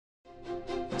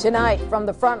Tonight, from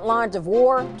the front lines of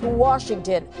war to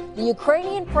Washington, the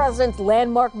Ukrainian president's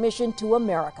landmark mission to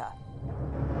America.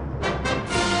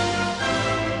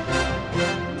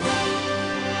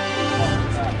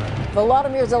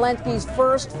 Volodymyr Zelensky's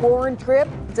first foreign trip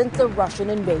since the Russian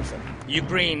invasion.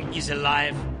 Ukraine is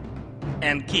alive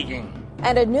and kicking.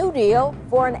 And a new deal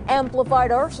for an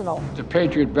amplified arsenal. The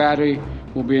Patriot battery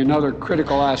will be another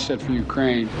critical asset for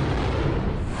Ukraine.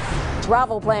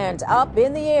 Travel plans up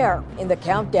in the air in the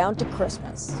countdown to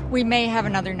Christmas. We may have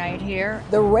another night here.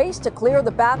 The race to clear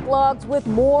the backlogs with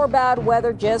more bad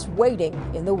weather just waiting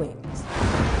in the wings.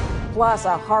 Plus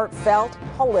a heartfelt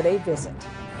holiday visit.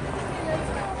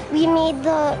 We made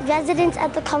the residents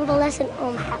at the convalescent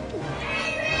home happy.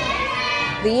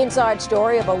 The inside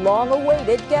story of a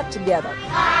long-awaited get-together.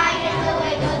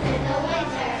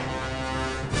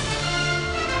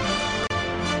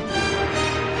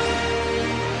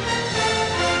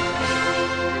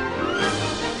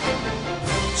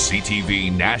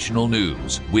 CTV National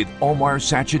News with Omar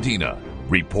Sachedina.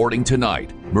 Reporting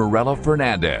tonight, Mirella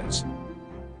Fernandez.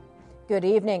 Good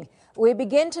evening. We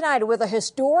begin tonight with a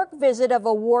historic visit of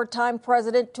a wartime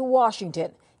president to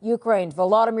Washington. Ukraine's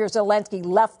Volodymyr Zelensky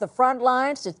left the front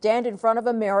lines to stand in front of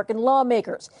American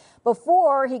lawmakers.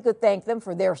 Before he could thank them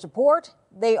for their support,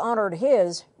 they honored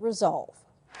his resolve.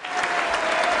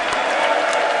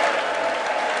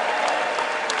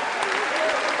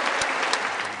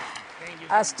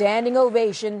 A standing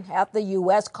ovation at the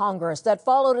U.S. Congress that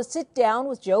followed a sit-down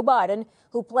with Joe Biden,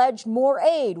 who pledged more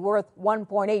aid worth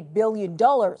 $1.8 billion,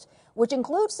 which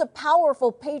includes the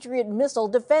powerful Patriot missile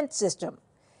defense system.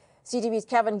 CTV's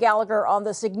Kevin Gallagher on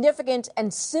the significance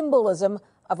and symbolism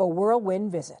of a whirlwind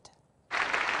visit.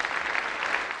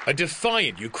 A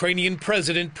defiant Ukrainian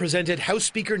president presented House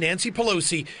Speaker Nancy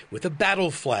Pelosi with a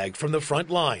battle flag from the front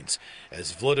lines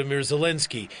as Volodymyr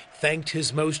Zelensky thanked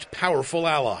his most powerful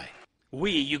ally.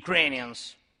 We,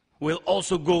 Ukrainians, will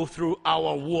also go through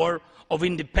our war of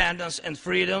independence and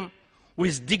freedom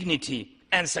with dignity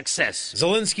and success.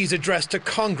 Zelensky's address to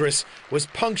Congress was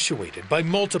punctuated by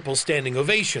multiple standing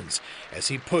ovations as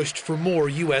he pushed for more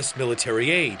U.S.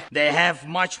 military aid. They have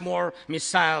much more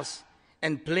missiles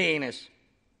and planes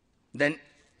than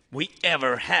we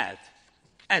ever had.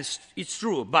 And it's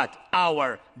true, but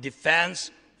our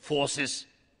defense forces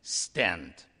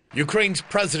stand. Ukraine's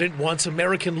president wants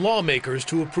American lawmakers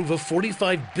to approve a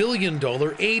 $45 billion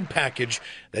aid package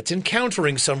that's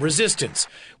encountering some resistance,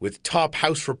 with top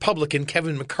House Republican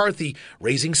Kevin McCarthy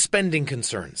raising spending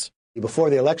concerns. Before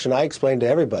the election, I explained to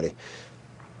everybody,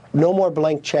 no more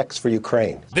blank checks for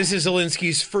Ukraine. This is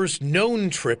Zelensky's first known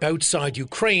trip outside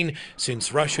Ukraine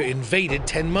since Russia invaded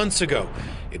 10 months ago.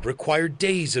 It required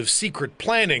days of secret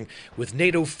planning, with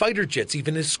NATO fighter jets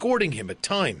even escorting him at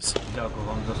times.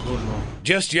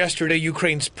 Just yesterday,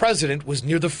 Ukraine's president was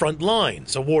near the front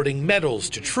lines, awarding medals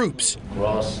to troops.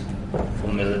 Cross for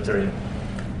military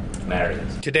merit.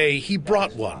 Today, he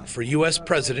brought one for U.S.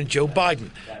 President Joe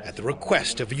Biden at the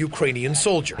request of a Ukrainian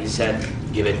soldier. He said,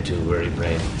 give it to a very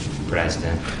brave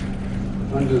president.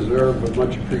 Undeserved, but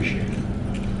much appreciated.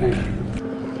 Thank you.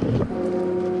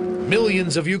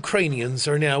 Millions of Ukrainians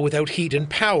are now without heat and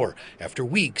power after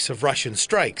weeks of Russian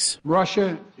strikes.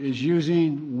 Russia is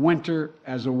using winter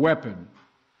as a weapon,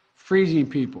 freezing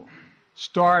people,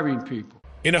 starving people.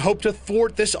 In a hope to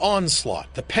thwart this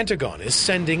onslaught, the Pentagon is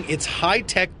sending its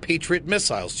high-tech Patriot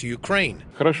missiles to Ukraine.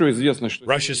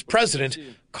 Russia's president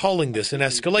calling this an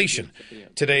escalation.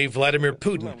 Today, Vladimir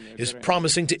Putin is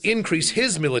promising to increase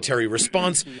his military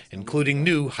response, including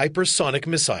new hypersonic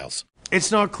missiles. It's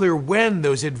not clear when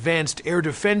those advanced air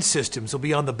defense systems will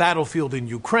be on the battlefield in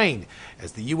Ukraine,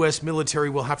 as the U.S. military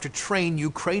will have to train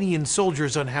Ukrainian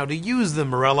soldiers on how to use them,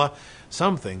 Mirella,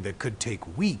 something that could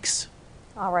take weeks.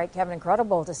 All right, Kevin,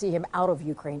 incredible to see him out of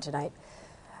Ukraine tonight.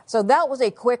 So that was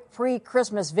a quick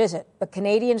pre-Christmas visit, but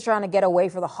Canadians trying to get away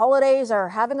for the holidays are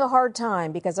having a hard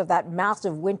time because of that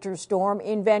massive winter storm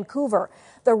in Vancouver.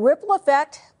 The ripple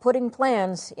effect putting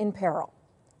plans in peril.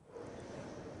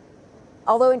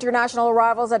 Although international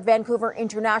arrivals at Vancouver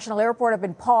International Airport have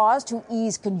been paused to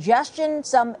ease congestion,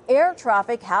 some air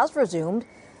traffic has resumed.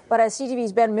 But as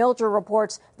CTV's Ben Milcher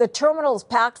reports, the terminal is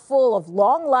packed full of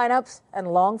long lineups and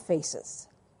long faces.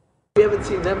 We haven't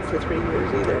seen them for 3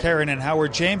 years either. Karen and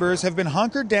Howard Chambers have been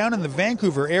hunkered down in the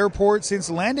Vancouver airport since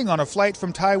landing on a flight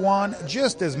from Taiwan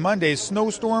just as Monday's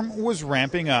snowstorm was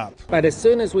ramping up. But as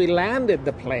soon as we landed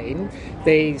the plane,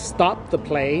 they stopped the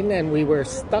plane and we were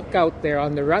stuck out there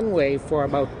on the runway for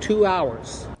about 2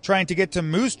 hours. Trying to get to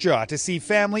Moose Jaw to see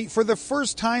family for the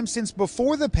first time since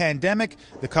before the pandemic,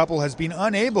 the couple has been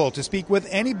unable to speak with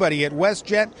anybody at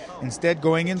WestJet, instead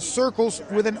going in circles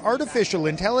with an artificial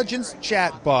intelligence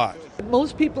chat bot.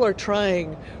 Most people are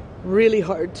trying really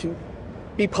hard to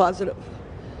be positive.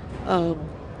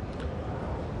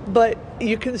 But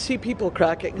you can see people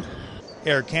cracking.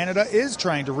 Air Canada is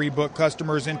trying to rebook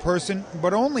customers in person,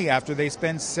 but only after they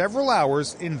spend several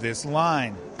hours in this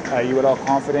line. Are you at all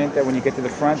confident that when you get to the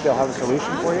front, they'll have a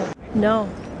solution for you? No,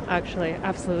 actually,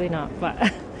 absolutely not.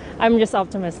 But I'm just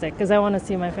optimistic because I want to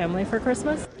see my family for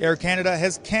Christmas. Air Canada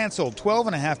has canceled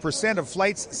 12.5% of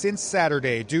flights since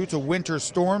Saturday due to winter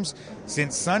storms.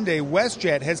 Since Sunday,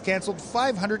 WestJet has canceled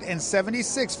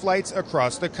 576 flights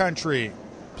across the country.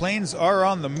 Planes are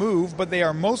on the move, but they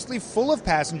are mostly full of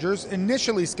passengers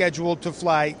initially scheduled to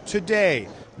fly today,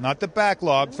 not the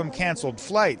backlog from canceled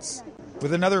flights.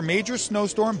 With another major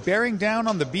snowstorm bearing down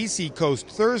on the BC coast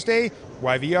Thursday,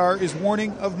 YVR is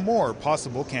warning of more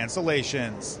possible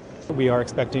cancellations. We are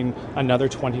expecting another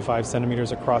 25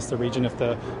 centimeters across the region if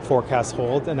the forecasts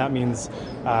hold, and that means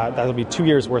that'll be 2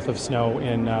 years worth of snow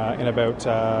in about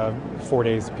 4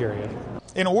 days period.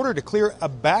 In order to clear a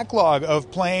backlog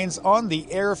of planes on the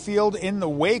airfield in the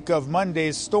wake of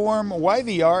Monday's storm,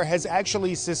 YVR has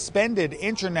actually suspended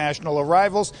international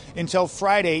arrivals until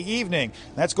Friday evening.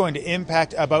 That's going to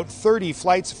impact about 30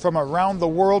 flights from around the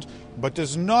world, but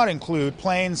does not include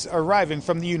planes arriving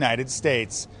from the United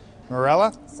States.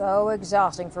 Morella? So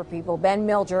exhausting for people. Ben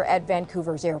Milger at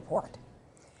Vancouver's airport.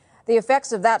 The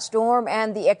effects of that storm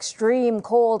and the extreme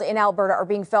cold in Alberta are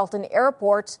being felt in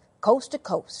airports coast to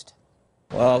coast.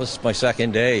 Well, this is my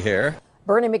second day here.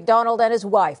 Bernie McDonald and his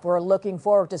wife were looking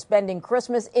forward to spending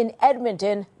Christmas in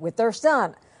Edmonton with their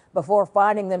son before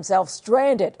finding themselves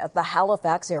stranded at the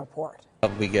Halifax airport.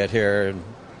 We get here and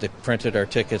they printed our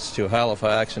tickets to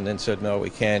Halifax and then said, no, we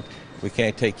can't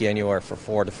take you anywhere for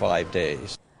 4 to 5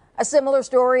 days. A similar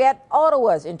story at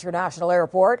Ottawa's International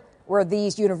Airport, where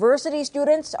these university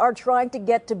students are trying to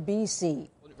get to BC.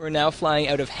 We're now flying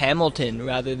out of Hamilton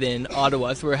rather than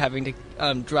Ottawa, so we're having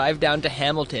to drive down to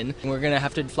Hamilton. We're going to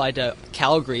have to fly to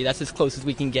Calgary. That's as close as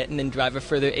we can get, and then drive a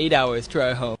further 8 hours to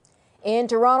our home. In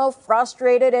Toronto,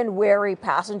 frustrated and wary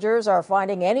passengers are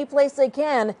finding any place they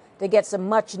can to get some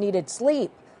much-needed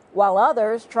sleep, while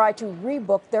others try to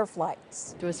rebook their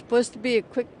flights. It was supposed to be a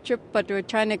quick trip, but we're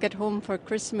trying to get home for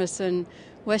Christmas, and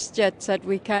WestJet said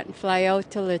we can't fly out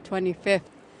till the 25th.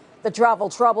 The travel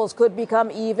troubles could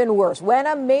become even worse when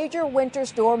a major winter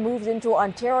storm moves into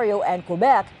Ontario and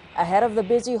Quebec ahead of the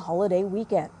busy holiday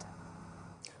weekend.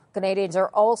 Canadians are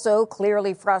also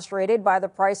clearly frustrated by the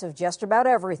price of just about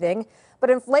everything,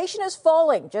 but inflation is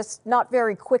falling, just not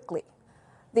very quickly.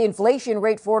 The inflation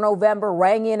rate for November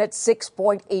rang in at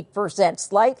 6.8%,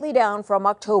 slightly down from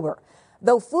October,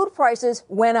 though food prices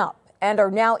went up and are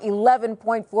now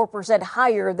 11.4%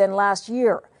 higher than last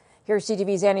year. Here's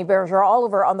CTV's Annie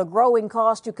Berger-Oliver on the growing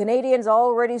cost to Canadians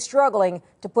already struggling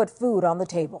to put food on the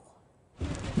table.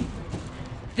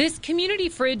 This community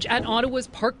fridge at Ottawa's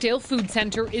Parkdale Food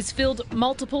Centre is filled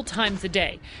multiple times a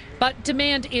day. But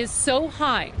demand is so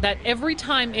high that every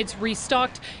time it's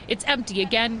restocked, it's empty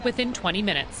again within 20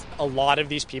 minutes. A lot of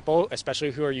these people,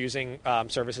 especially who are using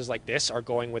services like this, are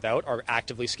going without, are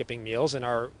actively skipping meals, and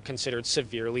are considered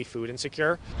severely food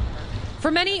insecure. For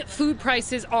many, food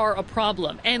prices are a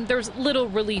problem, and there's little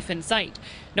relief in sight.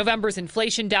 November's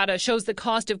inflation data shows the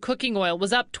cost of cooking oil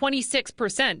was up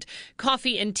 26%,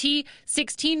 coffee and tea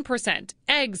 16%,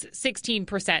 eggs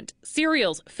 16%,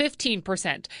 cereals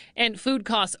 15%, and food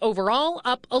costs overall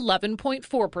up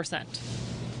 11.4%.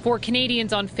 For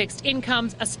Canadians on fixed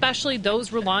incomes, especially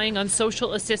those relying on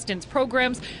social assistance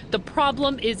programs, the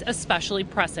problem is especially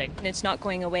pressing. It's not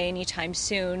going away anytime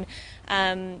soon.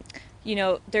 You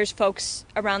know, there's folks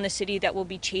around the city that will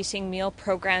be chasing meal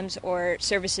programs or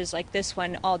services like this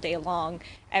one all day long,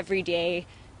 every day,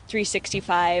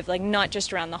 365, like not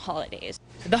just around the holidays.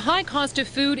 The high cost of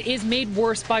food is made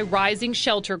worse by rising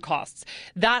shelter costs.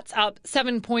 That's up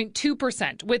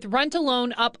 7.2%, with rent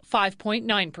alone up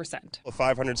 5.9%. A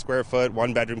 500 square foot,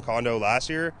 one bedroom condo last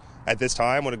year at this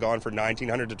time would have gone for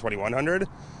 $1,900 to $2,100.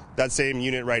 That same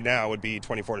unit right now would be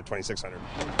 $2,400 to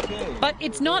 $2,600. But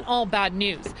it's not all bad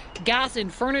news. Gas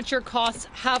and furniture costs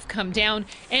have come down,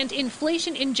 and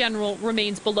inflation in general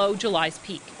remains below July's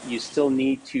peak. You still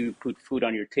need to put food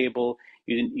on your table.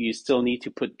 You still need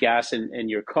to put gas in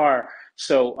your car.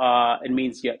 So it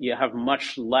means you have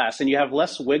much less, and you have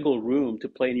less wiggle room to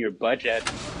play in your budget.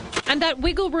 and that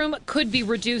wiggle room could be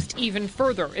reduced even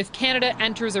further if Canada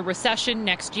enters a recession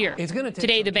next year.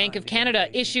 Today, the Bank of Canada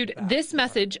issued this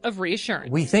message of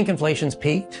reassurance. We think inflation's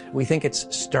peaked. We think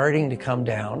it's starting to come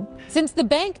down. Since the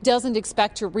bank doesn't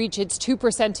expect to reach its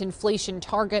 2% inflation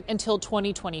target until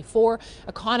 2024,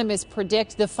 economists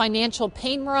predict the financial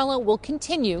pain, Morella, will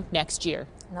continue next year.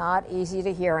 Not easy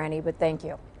to hear, Annie, but thank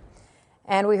you.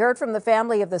 And we heard from the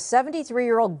family of the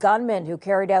 73-year-old gunman who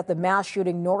carried out the mass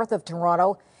shooting north of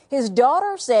Toronto. His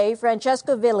daughters say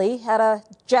Francesco Villi had a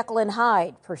Jekyll and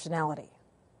Hyde personality.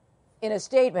 In a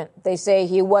statement, they say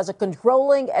he was a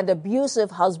controlling and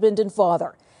abusive husband and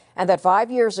father, and that 5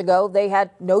 years ago they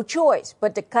had no choice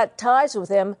but to cut ties with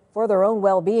him for their own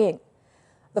well-being.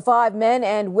 The 5 men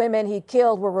and women he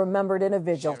killed were remembered in a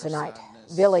vigil tonight.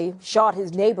 Villi shot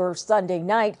his neighbor Sunday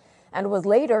night and was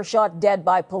later shot dead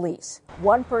by police.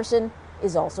 One person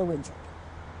is also injured.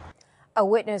 A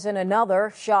witness in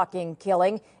another shocking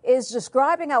killing is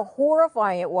describing how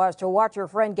horrifying it was to watch her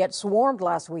friend get swarmed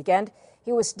last weekend.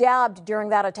 He was stabbed during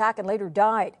that attack and later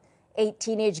died. 8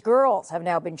 teenage girls have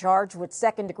now been charged with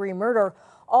second-degree murder.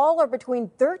 All are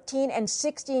between 13 and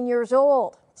 16 years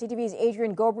old. CTV's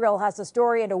Adrian Gabriel has the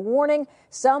story and a warning.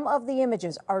 Some of the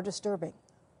images are disturbing.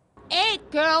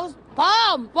 8 girls,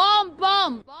 bomb, bomb,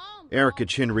 bomb, bomb. Erica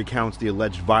Chin recounts the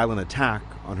alleged violent attack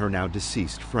on her now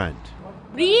deceased friend.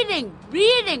 Bleeding,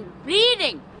 bleeding,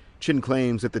 bleeding. Chin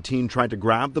claims that the teen tried to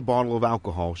grab the bottle of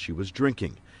alcohol she was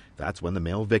drinking. That's when the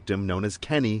male victim, known as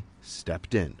Kenny,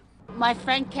 stepped in. My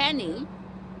friend Kenny,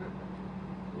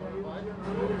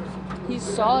 he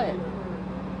saw it.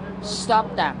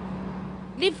 Stop them.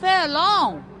 Leave her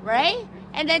alone, right?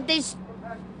 And then they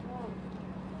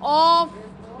all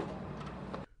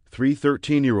 3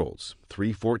 13-year-olds,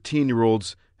 3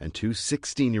 14-year-olds, and 2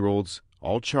 16-year-olds,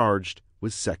 all charged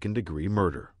with second-degree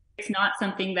murder. It's not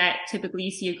something that typically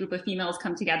you see a group of females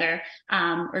come together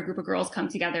or a group of girls come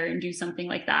together and do something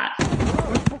like that.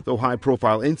 Though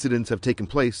high-profile incidents have taken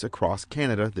place across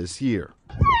Canada this year.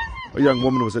 A young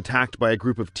woman was attacked by a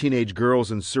group of teenage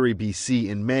girls in Surrey, BC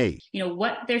in May. You know,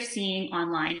 what they're seeing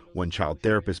online. One child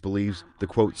therapist believes the,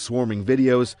 quote, swarming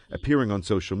videos appearing on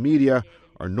social media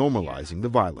are normalizing the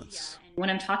violence. When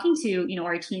I'm talking to,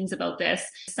 our teens about this,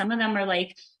 some of them are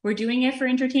like, we're doing it for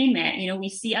entertainment. We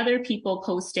see other people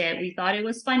post it. We thought it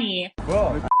was funny.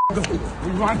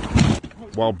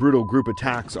 While brutal group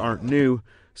attacks aren't new,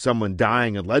 someone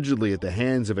dying allegedly at the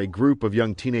hands of a group of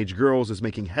young teenage girls is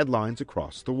making headlines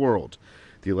across the world.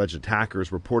 The alleged attackers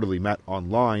reportedly met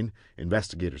online.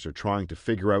 Investigators are trying to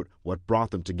figure out what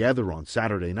brought them together on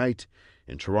Saturday night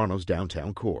in Toronto's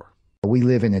downtown core. We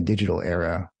live in a digital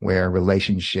era where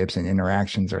relationships and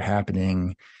interactions are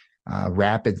happening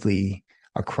rapidly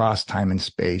across time and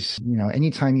space.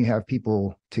 Anytime you have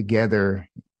people together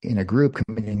in a group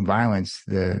committing violence,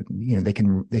 they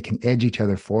can edge each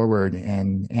other forward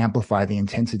and amplify the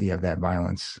intensity of that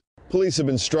violence. Police have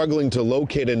been struggling to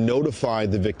locate and notify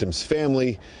the victim's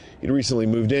family. He'd recently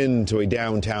moved into a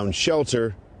downtown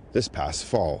shelter this past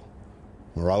fall.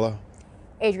 Morella.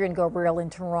 Adrian Gabriel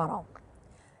in Toronto.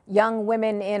 Young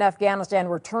women in Afghanistan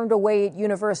were turned away at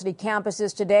university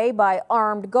campuses today by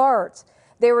armed guards.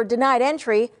 They were denied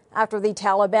entry after the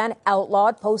Taliban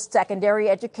outlawed post-secondary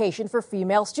education for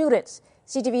female students.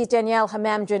 CTV's Danielle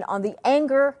Hamamdjan on the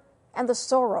anger and the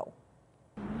sorrow.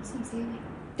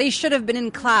 They should have been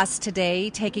in class today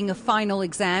taking a final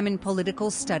exam in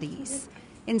political studies.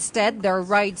 Instead, their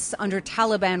rights under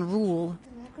Taliban rule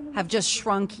have just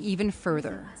shrunk even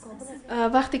further.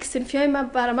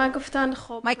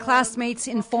 My classmates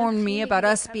informed me about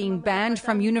us being banned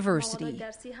from university.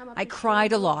 I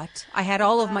cried a lot. I had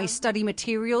all of my study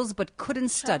materials but couldn't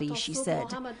study, she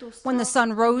said. When the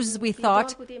sun rose, we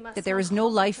thought that there is no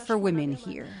life for women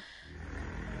here.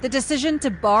 The decision to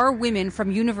bar women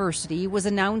from university was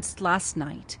announced last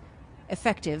night,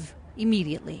 effective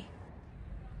immediately.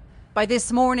 By this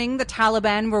morning, the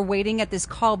Taliban were waiting at this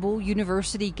Kabul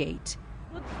university gate,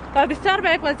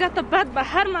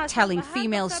 telling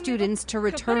female students to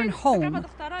return home,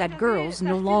 that girls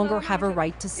no longer have a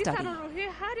right to study.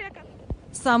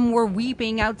 Some were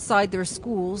weeping outside their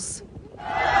schools.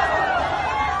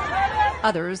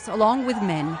 Others, along with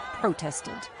men,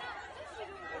 protested.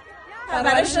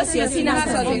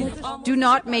 Do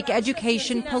not make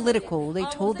education political, they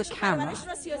told the camera.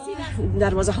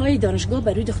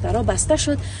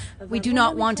 We do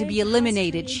not want to be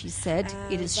eliminated, she said.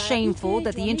 It is shameful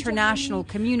that the international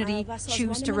community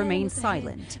choose to remain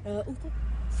silent.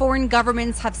 Foreign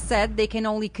governments have said they can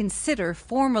only consider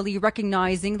formally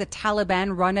recognizing the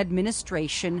Taliban-run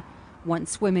administration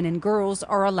once women and girls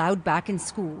are allowed back in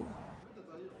school.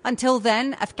 Until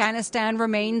then, Afghanistan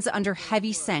remains under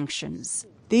heavy sanctions.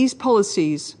 These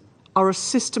policies are a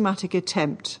systematic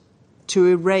attempt to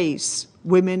erase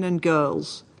women and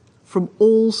girls from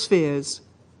all spheres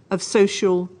of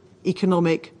social,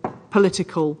 economic,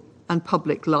 political, and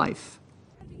public life.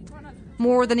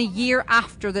 More than a year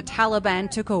after the Taliban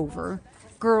took over,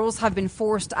 girls have been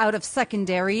forced out of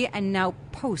secondary and now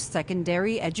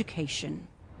post-secondary education.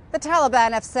 The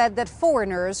Taliban have said that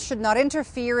foreigners should not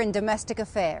interfere in domestic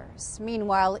affairs.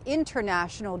 Meanwhile,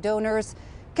 international donors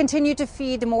continue to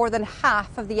feed more than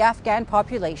half of the Afghan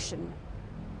population.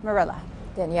 Marilla.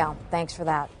 Danielle, thanks for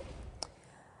that.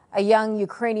 A young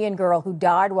Ukrainian girl who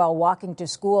died while walking to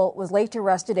school was laid to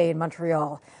rest today in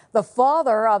Montreal. The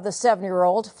father of the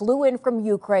 7-year-old flew in from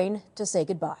Ukraine to say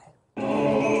goodbye.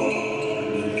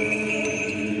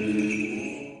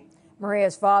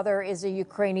 Maria's father is a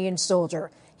Ukrainian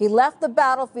soldier. He left the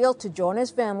battlefield to join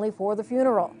his family for the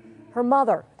funeral. Her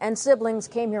mother and siblings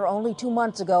came here only 2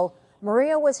 months ago.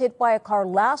 Maria was hit by a car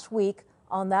last week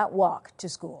on that walk to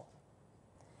school.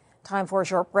 Time for a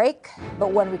short break,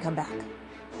 but when we come back,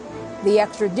 the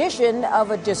extradition of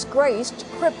a disgraced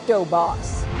crypto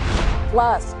boss.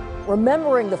 Plus,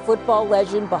 remembering the football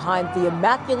legend behind the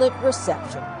Immaculate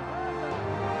Reception.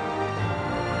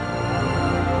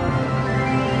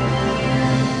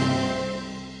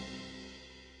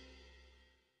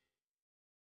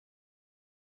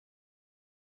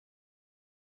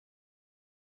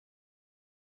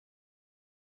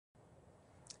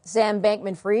 Sam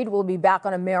Bankman-Fried will be back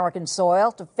on American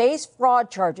soil to face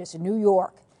fraud charges in New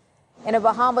York. In a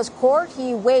Bahamas court,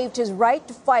 he waived his right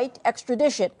to fight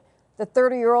extradition. The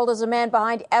 30-year-old is a man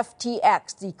behind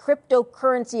FTX, the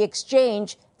cryptocurrency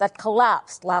exchange that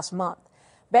collapsed last month.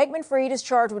 Bankman-Fried is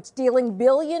charged with stealing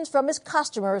billions from his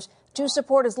customers to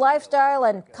support his lifestyle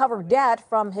and cover debt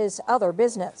from his other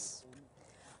business.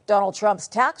 Donald Trump's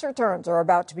tax returns are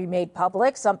about to be made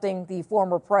public, something the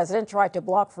former president tried to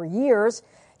block for years.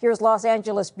 Here's Los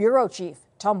Angeles bureau chief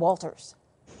Tom Walters.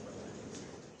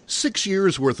 6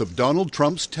 years' worth of Donald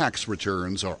Trump's tax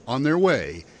returns are on their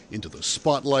way into the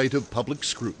spotlight of public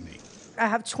scrutiny. I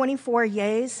have 24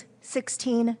 yeas,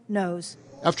 16 noes.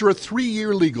 After a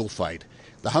 3-year legal fight,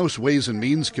 the House Ways and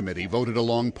Means Committee voted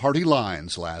along party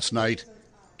lines last night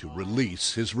to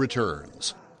release his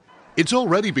returns. It's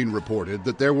already been reported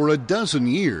that there were a dozen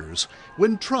years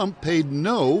when Trump paid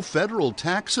no federal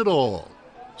tax at all,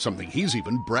 something he's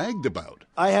even bragged about.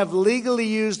 I have legally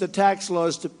used the tax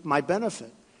laws to my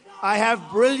benefit. I have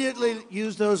brilliantly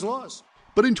used those laws.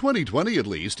 But in 2020, at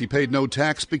least, he paid no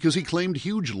tax because he claimed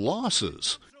huge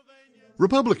losses.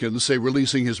 Republicans say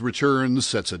releasing his returns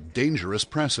sets a dangerous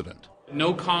precedent.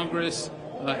 No Congress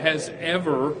has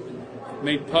ever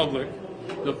made public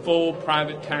the full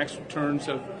private tax returns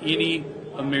of any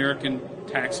American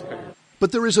taxpayer.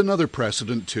 But there is another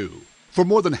precedent, too. For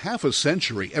more than half a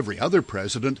century, every other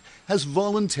president has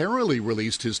voluntarily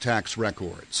released his tax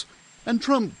records. And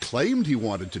Trump claimed he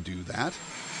wanted to do that.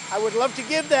 I would love to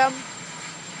give them,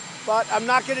 but I'm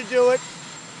not going to do it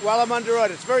while I'm under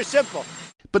audit. It's very simple.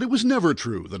 But it was never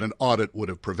true that an audit would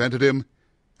have prevented him.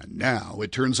 And now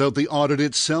it turns out the audit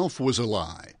itself was a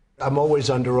lie. I'm always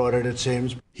under audit, it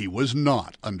seems. He was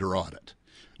not under audit.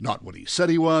 Not when he said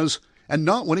he was, and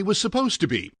not when he was supposed to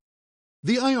be.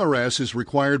 The IRS is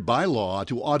required by law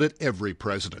to audit every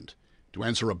president, to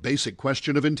answer a basic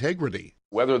question of integrity.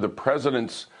 Whether the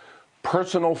president's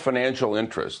personal financial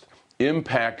interest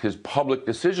impact his public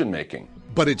decision-making.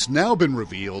 But it's now been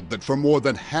revealed that for more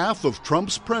than half of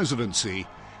Trump's presidency,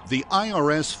 the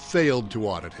IRS failed to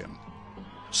audit him.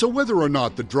 So whether or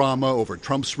not the drama over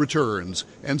Trump's returns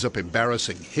ends up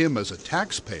embarrassing him as a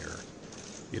taxpayer,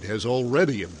 it has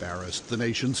already embarrassed the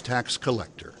nation's tax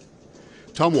collector.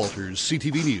 Tom Walters,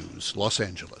 CTV News, Los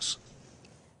Angeles.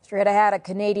 Straight ahead, a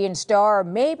Canadian star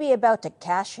may be about to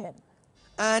cash in.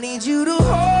 I need you to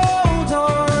hold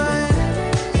on.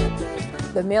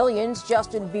 The millions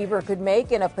Justin Bieber could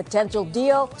make in a potential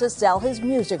deal to sell his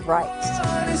music rights.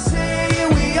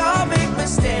 We all make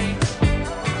mistakes.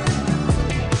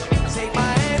 Take my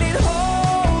hand and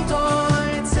hold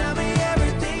on. Tell me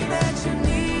everything that you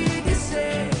need to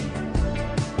say.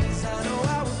 'Cause I know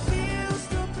how it feels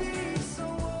to be so.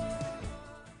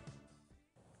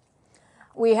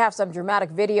 We have some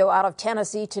dramatic video out of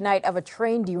Tennessee tonight of a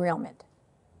train derailment.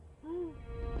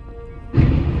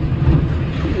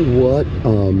 What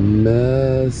a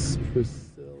mess,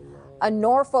 Priscilla. A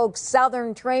Norfolk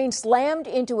Southern train slammed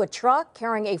into a truck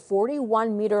carrying a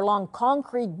 41-meter-long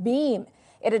concrete beam.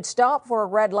 It had stopped for a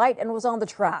red light and was on the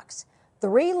tracks.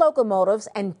 3 locomotives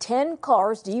and 10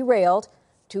 cars derailed.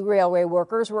 2 railway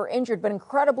workers were injured, but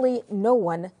incredibly, no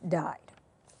one died.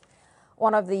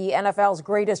 One of the NFL's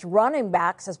greatest running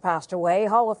backs has passed away.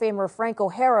 Hall of Famer Franco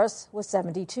Harris was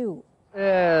 72.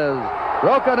 Is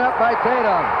broken up by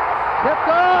Tatum. Tipped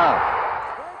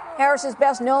off. Harris is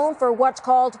best known for what's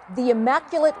called the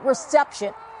Immaculate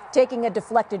Reception, taking a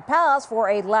deflected pass for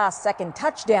a last-second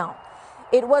touchdown.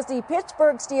 It was the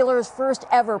Pittsburgh Steelers' first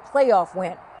ever playoff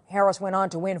win. Harris went on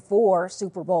to win 4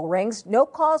 Super Bowl rings. No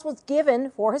cause was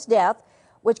given for his death,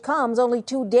 which comes only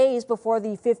 2 days before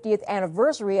the 50th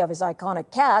anniversary of his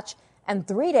iconic catch and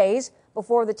 3 days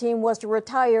before the team was to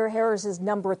retire Harris's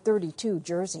number 32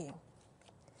 jersey.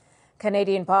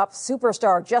 Canadian pop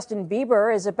superstar Justin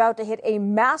Bieber is about to hit a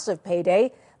massive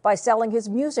payday by selling his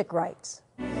music rights.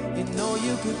 You know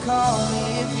you could call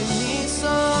me if you need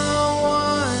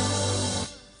someone.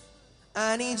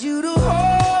 I need you to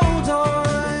hold on.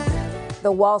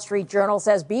 The Wall Street Journal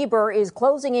says Bieber is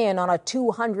closing in on a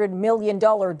 $200 million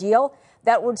deal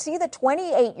that would see the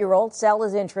 28-year-old sell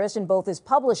his interest in both his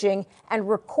publishing and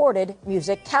recorded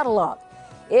music catalog.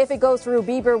 If it goes through,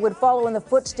 Bieber would follow in the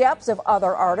footsteps of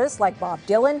other artists like Bob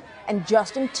Dylan and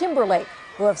Justin Timberlake,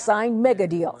 who have signed mega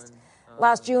deals.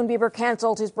 Last June, Bieber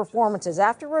canceled his performances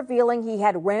after revealing he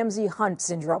had Ramsay Hunt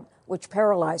syndrome, which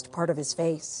paralyzed part of his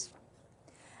face.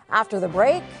 After the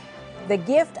break, the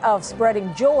gift of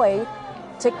spreading joy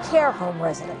to care home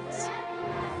residents.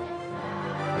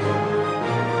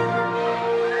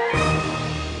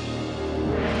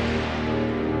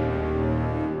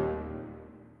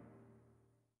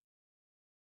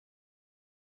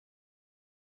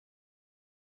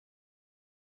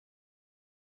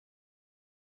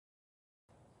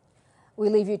 We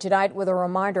leave you tonight with a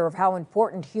reminder of how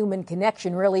important human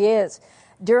connection really is.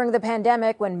 During the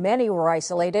pandemic, when many were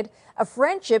isolated, a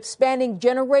friendship spanning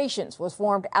generations was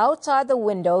formed outside the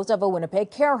windows of a Winnipeg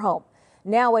care home.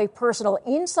 Now a personal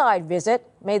inside visit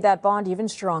made that bond even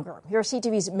stronger. Here's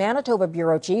CTV's Manitoba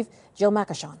Bureau Chief, Jill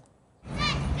Makashon.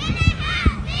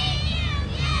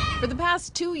 For the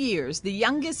past 2 years, the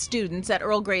youngest students at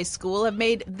Earl Grey School have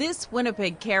made this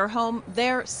Winnipeg care home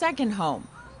their second home.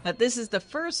 But this is the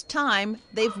first time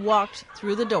they've walked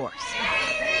through the doors.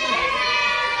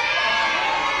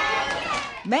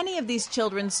 Many of these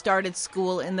children started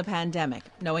school in the pandemic,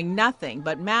 knowing nothing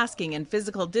but masking and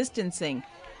physical distancing.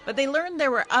 But they learned there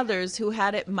were others who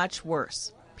had it much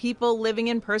worse. People living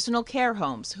in personal care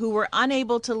homes who were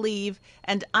unable to leave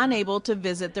and unable to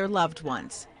visit their loved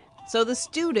ones. So the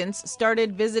students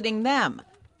started visiting them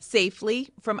safely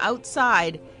from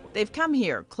outside. They've come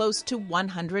here close to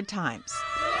 100 times.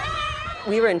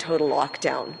 We were in total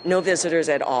lockdown, no visitors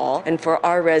at all. And for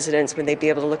our residents, when they'd be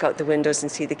able to look out the windows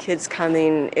and see the kids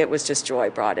coming, it was just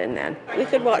joy brought in then. We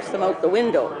could watch them out the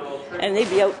window, and they'd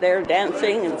be out there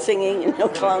dancing and singing and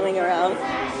clowning around.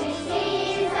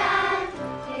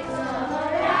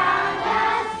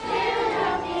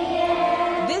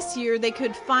 This year, they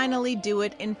could finally do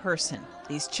it in person.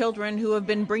 These children who have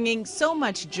been bringing so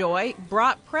much joy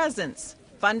brought presents,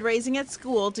 fundraising at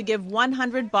school to give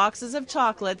 100 boxes of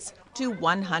chocolates to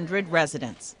 100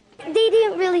 residents. They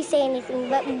didn't really say anything,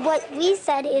 but what we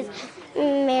said is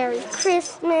Merry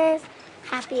Christmas,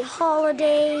 Happy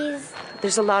Holidays.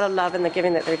 There's a lot of love in the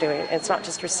giving that they're doing. It's not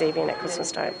just receiving at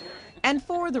Christmas time. And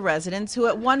for the residents who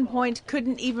at one point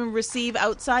couldn't even receive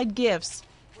outside gifts,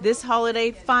 this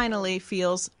holiday finally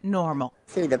feels normal.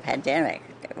 Through the pandemic,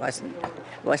 it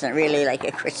wasn't really like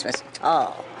a Christmas at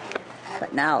all,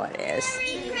 but now it is.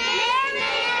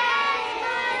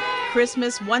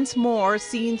 Christmas once more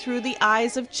seen through the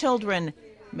eyes of children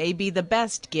may be the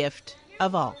best gift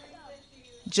of all.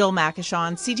 Jill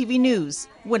Makashon, CTV News,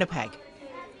 Winnipeg.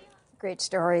 Great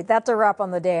story. That's a wrap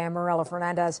on the day. I'm Morella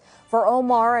Fernandez. For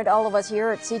Omar and all of us here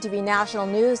at CTV National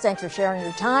News, thanks for sharing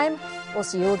your time. We'll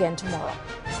see you again tomorrow.